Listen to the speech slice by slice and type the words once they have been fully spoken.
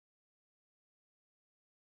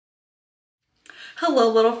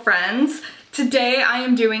Hello little friends. Today I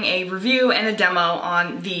am doing a review and a demo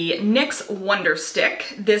on the NYX Wonder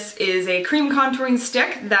Stick. This is a cream contouring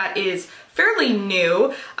stick that is fairly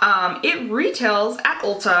new. It retails at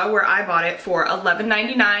Ulta, where I bought it, for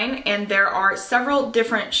 $11.99, and there are several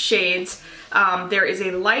different shades. There is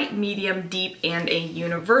a light, medium, deep, and a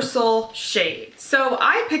universal shade. So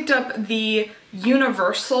I picked up the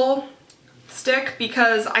universal stick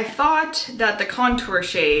because I thought that the contour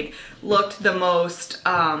shade looked the most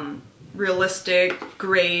realistic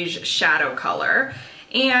grayish shadow color,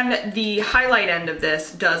 and the highlight end of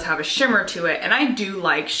this does have a shimmer to it, and I do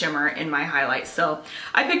like shimmer in my highlights, so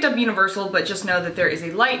I picked up universal, but just know that there is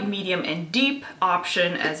a light, medium, and deep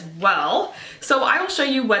option as well. So I will show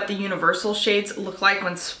you what the universal shades look like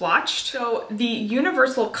when swatched. So the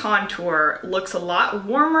universal contour looks a lot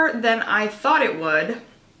warmer than I thought it would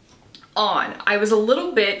on. I was a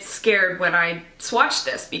little bit scared when I swatched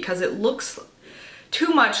this because it looks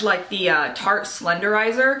too much like the Tarte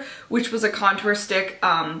Slenderizer, which was a contour stick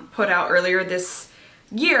put out earlier this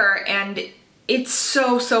year, and it's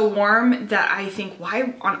so warm that I think,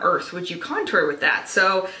 why on earth would you contour with that?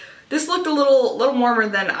 So this looked a little warmer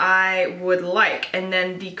than I would like. And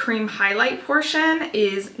then the cream highlight portion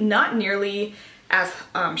is not nearly as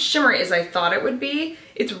shimmery as I thought it would be.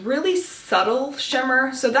 It's really subtle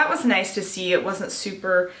shimmer, so that was nice to see. It wasn't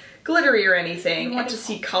super glittery or anything. If you want to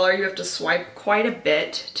see color, you have to swipe quite a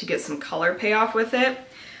bit to get some color payoff with it.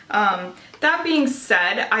 That being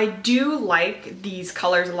said, I do like these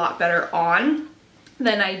colors a lot better on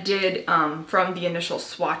than I did from the initial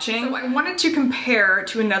swatching. So I wanted to compare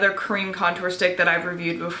to another cream contour stick that I've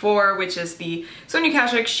reviewed before, which is the Sonia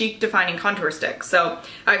Kashuk Chic Defining Contour Stick. So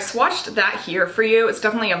I've swatched that here for you. It's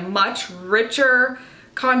definitely a much richer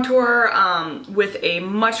contour with a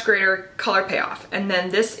much greater color payoff. And then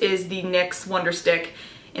this is the NYX Wonder Stick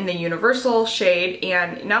in the universal shade,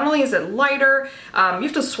 and not only is it lighter, you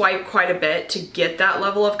have to swipe quite a bit to get that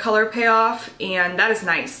level of color payoff, and that is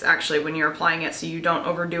nice actually when you're applying it so you don't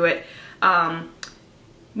overdo it.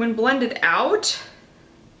 When blended out,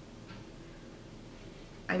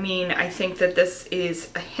 I mean, I think that this is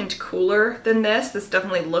a hint cooler than this. This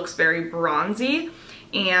definitely looks very bronzy,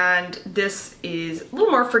 and this is a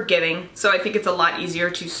little more forgiving, so I think it's a lot easier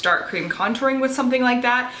to start cream contouring with something like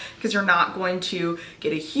that because you're not going to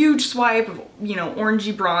get a huge swipe of, you know,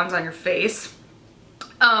 orangey bronze on your face.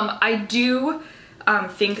 I do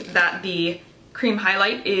think that the cream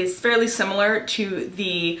highlight is fairly similar to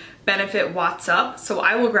the Benefit Watts Up, so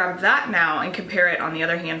I will grab that now and compare it on the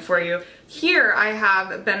other hand for you. Here I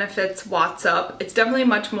have Benefit's Watts Up. It's definitely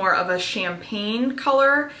much more of a champagne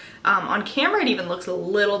color. On camera it even looks a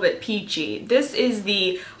little bit peachy. This is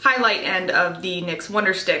the highlight end of the NYX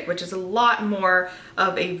Wonder Stick, which is a lot more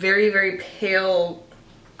of a very pale,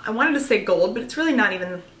 I wanted to say gold, but it's really not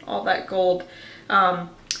even all that gold.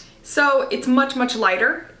 So it's much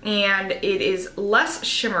lighter, and it is less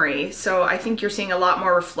shimmery, so I think you're seeing a lot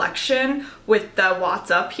more reflection with the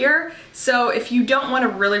Watts Up here. So if you don't want a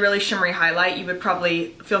really shimmery highlight, you would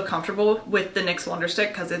probably feel comfortable with the NYX Wonder Stick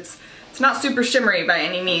because it's not super shimmery by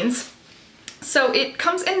any means. So it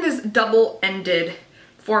comes in this double-ended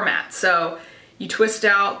format, so you twist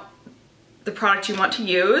out the product you want to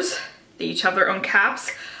use. They each have their own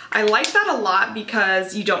caps. I like that a lot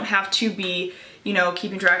because you don't have to be, you know,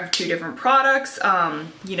 keeping track of two different products.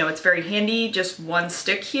 You know, it's very handy, just one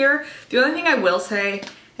stick here. The only thing I will say,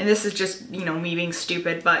 and this is just, you know, me being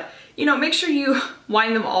stupid, but, you know, make sure you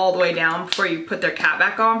wind them all the way down before you put their cap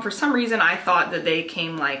back on. For some reason, I thought that they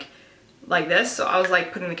came like this, so I was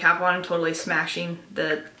like putting the cap on and totally smashing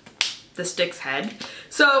the stick's head.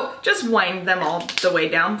 So just wind them all the way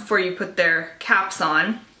down before you put their caps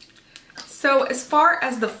on. So as far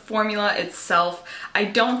as the formula itself, I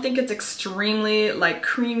don't think it's extremely like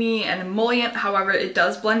creamy and emollient. However, it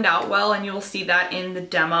does blend out well, and you'll see that in the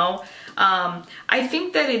demo. I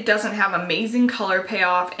think that it doesn't have amazing color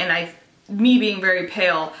payoff, and me being very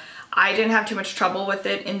pale, I didn't have too much trouble with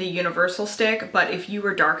it in the universal stick, but if you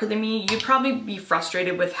were darker than me, you'd probably be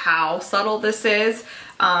frustrated with how subtle this is.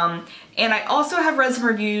 And I also have read some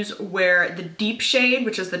reviews where the deep shade,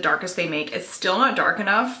 which is the darkest they make, is still not dark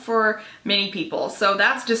enough for many people, so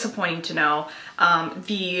that's disappointing to know.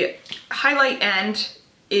 The highlight end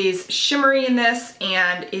is shimmery in this,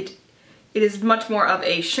 and it is much more of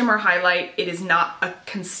a shimmer highlight. It is not a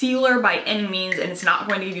concealer by any means, and it's not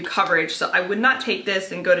going to give you coverage, so I would not take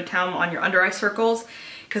this and go to town on your under eye circles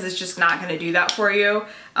because it's just not going to do that for you.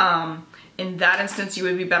 In that instance, you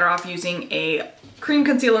would be better off using a cream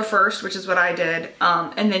concealer first, which is what I did,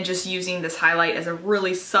 and then just using this highlight as a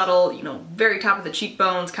really subtle, you know, very top of the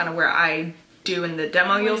cheekbones, kind of where I do in the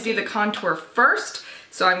demo. You'll see the contour first.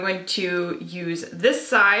 So I'm going to use this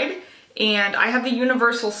side, and I have the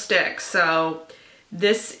universal stick. So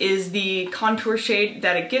this is the contour shade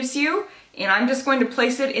that it gives you, and I'm just going to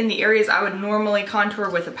place it in the areas I would normally contour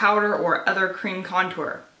with a powder or other cream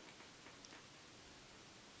contour.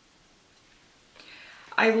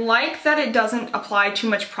 I like that it doesn't apply too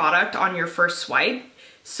much product on your first swipe,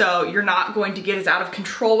 so you're not going to get as out of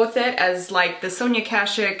control with it as like the Sonia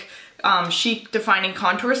Kashuk Chic Defining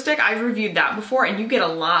Contour Stick. I've reviewed that before, and you get a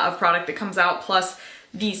lot of product that comes out, plus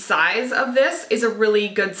the size of this is a really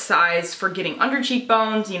good size for getting under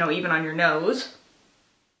cheekbones, you know, even on your nose.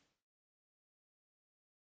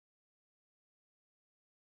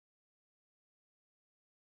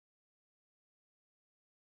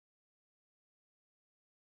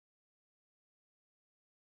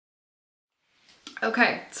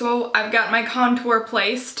 Okay, so I've got my contour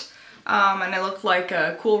placed, and I look like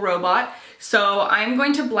a cool robot. So I'm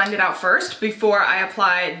going to blend it out first before I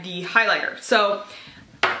apply the highlighter. So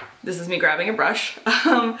this is me grabbing a brush.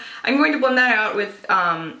 I'm going to blend that out with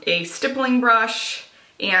a stippling brush,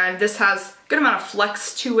 and this has a good amount of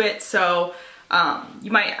flex to it, so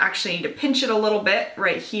you might actually need to pinch it a little bit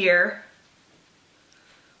right here.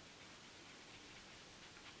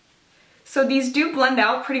 So these do blend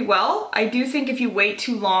out pretty well. I do think if you wait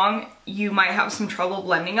too long, you might have some trouble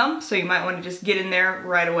blending them, so you might want to just get in there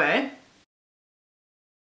right away.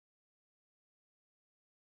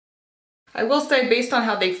 I will say, based on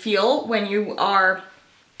how they feel when you are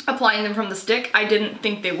applying them from the stick, I didn't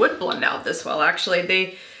think they would blend out this well, actually.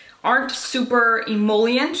 They aren't super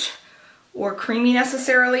emollient or creamy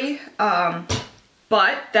necessarily, but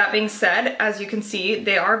that being said, as you can see,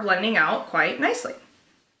 they are blending out quite nicely.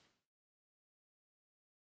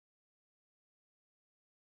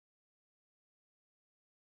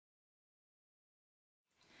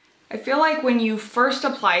 I feel like when you first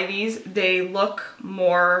apply these, they look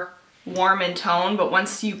more warm in tone, but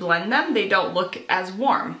once you blend them, they don't look as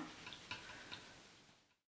warm.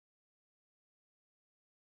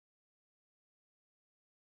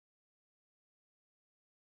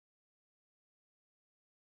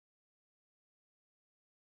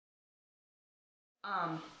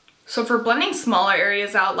 So for blending smaller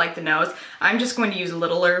areas out like the nose, I'm just going to use a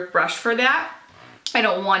littler brush for that. I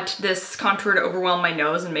don't want this contour to overwhelm my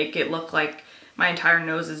nose and make it look like my entire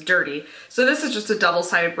nose is dirty. So this is just a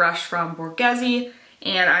double-sided brush from Borghese,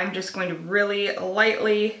 and I'm just going to really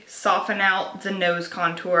lightly soften out the nose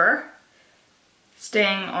contour,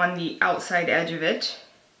 staying on the outside edge of it.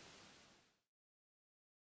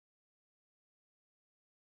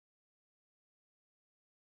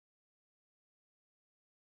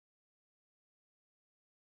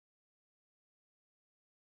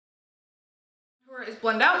 Is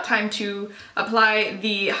blend out, time to apply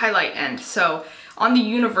the highlight end. So on the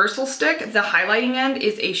universal stick, the highlighting end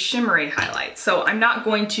is a shimmery highlight. So I'm not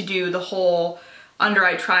going to do the whole under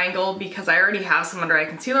eye triangle because I already have some under eye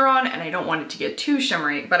concealer on and I don't want it to get too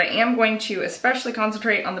shimmery, but I am going to especially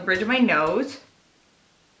concentrate on the bridge of my nose.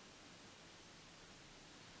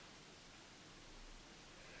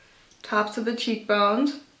 Tops of the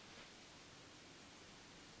cheekbones.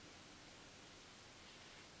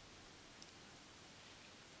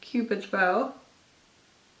 Cupid's bow.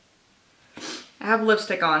 I have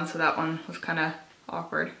lipstick on, so that one was kind of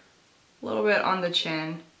awkward. A little bit on the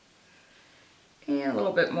chin. And a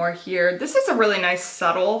little bit more here. This is a really nice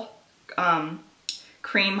subtle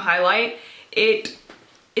cream highlight.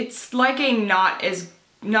 It's like a not as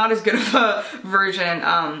good of a version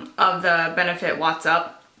of the Benefit What's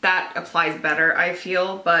Up. That applies better, I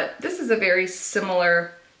feel, but this is a very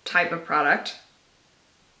similar type of product.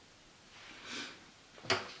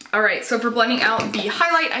 All right, so for blending out the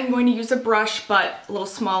highlight, I'm going to use a brush, but a little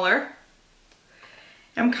smaller.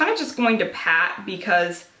 I'm kind of just going to pat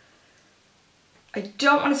because I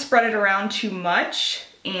don't want to spread it around too much,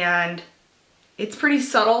 and it's pretty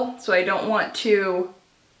subtle, so I don't want to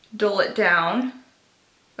dull it down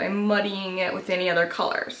by muddying it with any other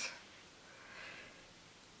colors.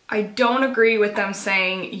 I don't agree with them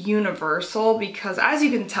saying universal because, as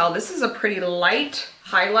you can tell, this is a pretty light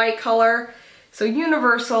highlight color. So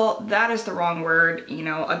universal, that is the wrong word. You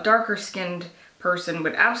know, a darker skinned person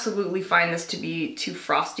would absolutely find this to be too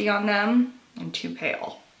frosty on them and too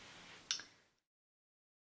pale.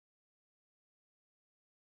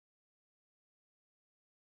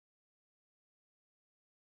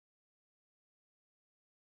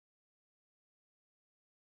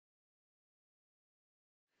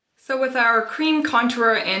 So with our cream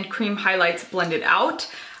contour and cream highlights blended out,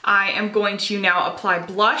 I am going to now apply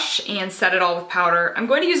blush and set it all with powder. I'm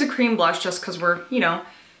going to use a cream blush just because we're, you know,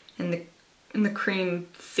 in the in the cream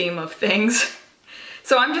theme of things.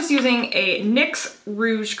 So I'm just using a NYX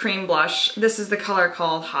Rouge Cream Blush. This is the color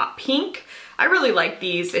called Hot Pink. I really like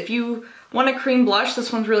these. If you want a cream blush,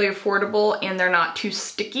 this one's really affordable and they're not too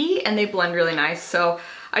sticky and they blend really nice. So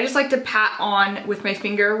I just like to pat on with my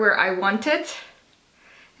finger where I want it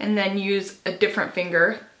and then use a different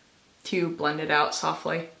finger to blend it out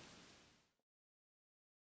softly.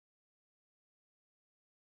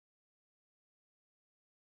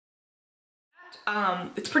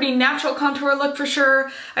 It's pretty natural contour look for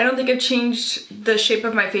sure. I don't think I've changed the shape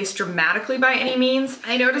of my face dramatically by any means.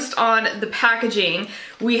 I noticed on the packaging,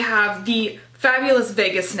 we have the fabulous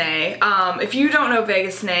Vegas Nay. If you don't know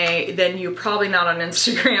Vegas Nay, then you're probably not on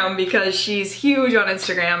Instagram because she's huge on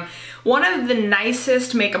Instagram. One of the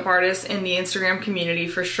nicest makeup artists in the Instagram community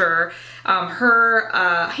for sure. Her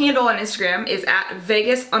handle on Instagram is at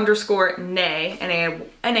Vegas_Nay,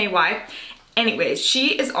 N-A-Y. Anyways,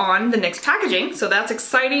 she is on the NYX packaging, so that's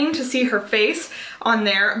exciting to see her face on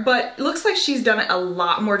there, but it looks like she's done it a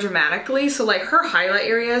lot more dramatically, so like her highlight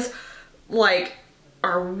areas like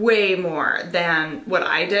are way more than what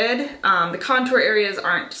I did. The contour areas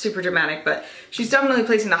aren't super dramatic, but she's definitely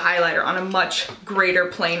placing the highlighter on a much greater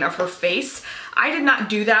plane of her face. I did not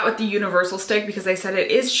do that with the universal stick because I said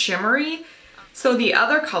it is shimmery. So the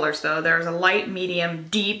other colors though, there's a light, medium,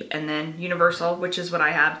 deep, and then universal, which is what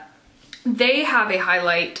I had. They have a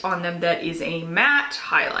highlight on them that is a matte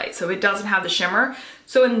highlight, so it doesn't have the shimmer.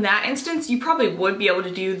 So in that instance, you probably would be able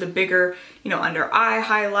to do the bigger, you know, under eye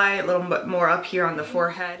highlight, a little bit more up here on the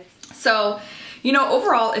forehead. So, you know,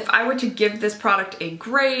 overall, if I were to give this product a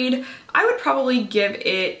grade, I would probably give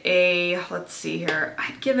it a, let's see here,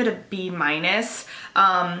 I'd give it a B-.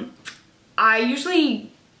 I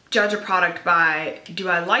usually judge a product by, do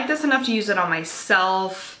I like this enough to use it on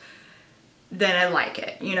myself? Then I like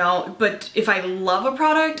it, you know? But if I love a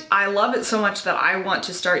product, I love it so much that I want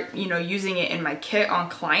to start, you know, using it in my kit on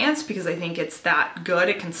clients because I think it's that good.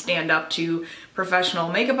 It can stand up to professional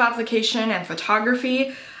makeup application and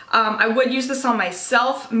photography. I would use this on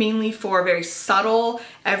myself mainly for very subtle,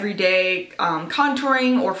 everyday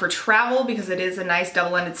contouring or for travel because it is a nice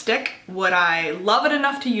double-ended stick. Would I love it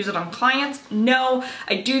enough to use it on clients? No.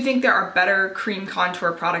 I do think there are better cream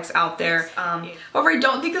contour products out there. However, I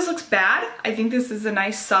don't think this looks bad. I think this is a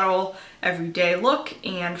nice, subtle, everyday look,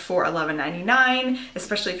 and for $11.99,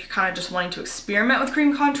 especially if you're kind of just wanting to experiment with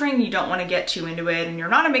cream contouring, you don't want to get too into it and you're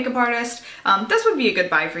not a makeup artist, this would be a good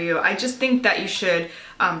buy for you. I just think that you should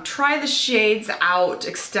try the shades out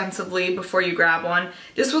extensively before you grab one.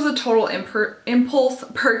 This was a total impulse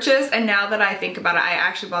purchase, and now that I think about it, I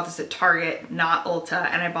actually bought this at Target, not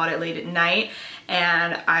Ulta, and I bought it late at night,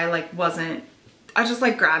 and I just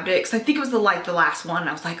like grabbed it because I think it was the last one.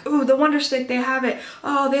 I was like, ooh, the Wonder Stick, they have it.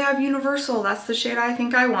 Oh, they have Universal. That's the shade I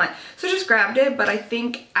think I want. So just grabbed it, but I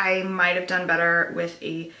think I might have done better with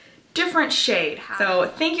a different shade.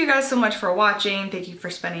 So thank you guys so much for watching. Thank you for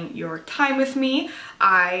spending your time with me.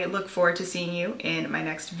 I look forward to seeing you in my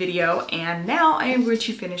next video. And now I am going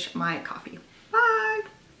to finish my coffee. Bye.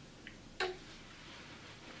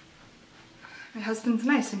 My husband's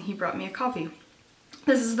nice and he brought me a coffee.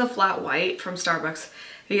 This is the flat white from Starbucks.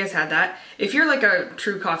 Have you guys had that? If you're like a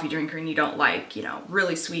true coffee drinker and you don't like, you know,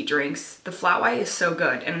 really sweet drinks, the flat white is so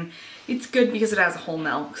good. And it's good because it has whole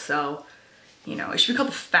milk, so, you know, it should be called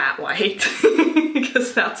the fat white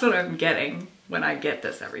because that's what I'm getting when I get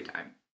this every time.